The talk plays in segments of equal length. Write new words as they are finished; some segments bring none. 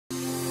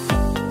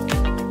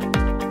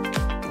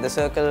The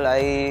circle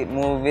I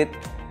move with,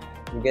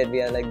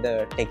 we are like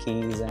the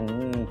techies,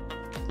 and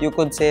you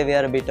could say we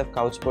are a bit of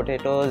couch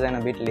potatoes and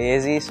a bit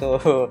lazy,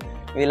 so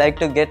we like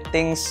to get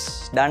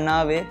things done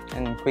our way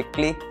and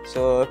quickly.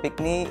 So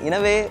PickMe in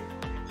a way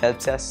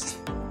helps us.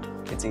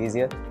 It's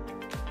easier.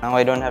 Now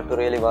I don't have to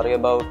really worry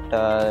about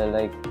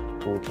like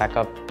to pack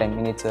up 10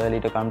 minutes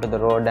early to come to the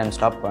road and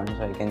stop one.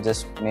 So I can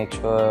just make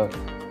sure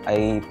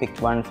I pick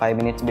one 5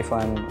 minutes before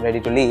I'm ready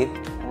to leave,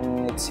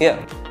 and it's here.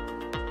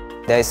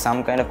 There is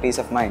some kind of peace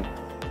of mind.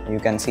 You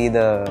can see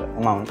the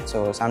amount.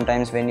 So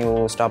sometimes when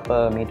you stop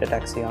a meter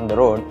taxi on the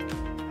road,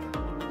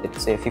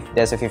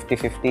 there's a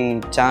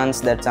 50-50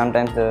 chance that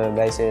sometimes the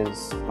guy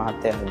says,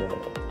 "Mahatya, the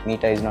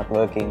meter is not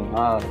working,"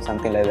 or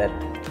something like that.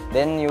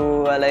 Then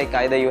you are like,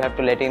 either you have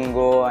to let him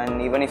go,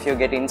 and even if you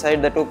get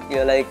inside the tuk,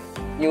 you're like,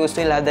 you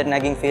still have that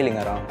nagging feeling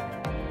around.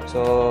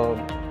 So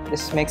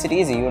this makes it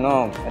easy,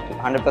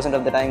 100%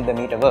 of the time the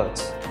meter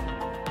works.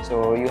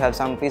 So you have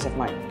some peace of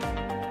mind.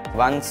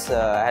 Once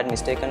I had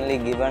mistakenly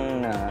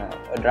given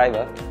a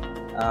driver,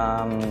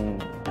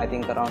 I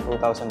think around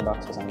 2,000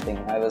 bucks or something.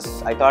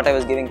 I thought I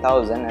was giving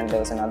 1,000, and there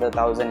was another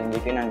 1,000 in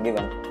between and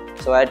given.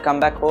 So I had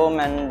come back home,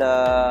 and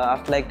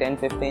after like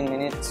 10-15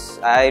 minutes,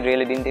 I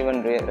really didn't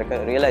even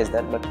realize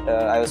that, but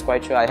I was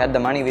quite sure I had the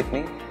money with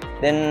me.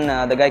 Then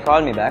the guy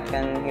called me back,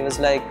 and he was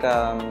like,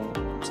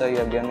 "Sir, you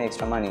have given me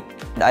extra money."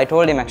 I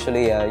told him,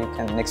 actually,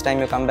 next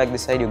time you come back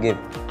this side, you give.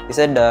 He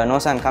said, "No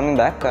sir, I'm coming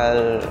back.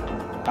 I'll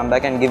come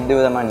back and give you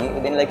the money."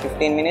 Within like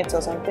 15 minutes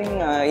or something,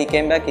 he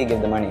came back, he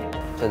gave the money.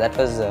 So that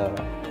was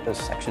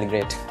actually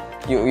great.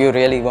 You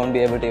really won't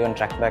be able to even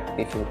track back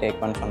if you take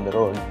one from the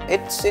road.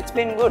 It's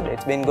been good.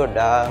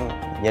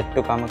 Yet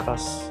to come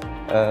across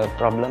a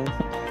problem.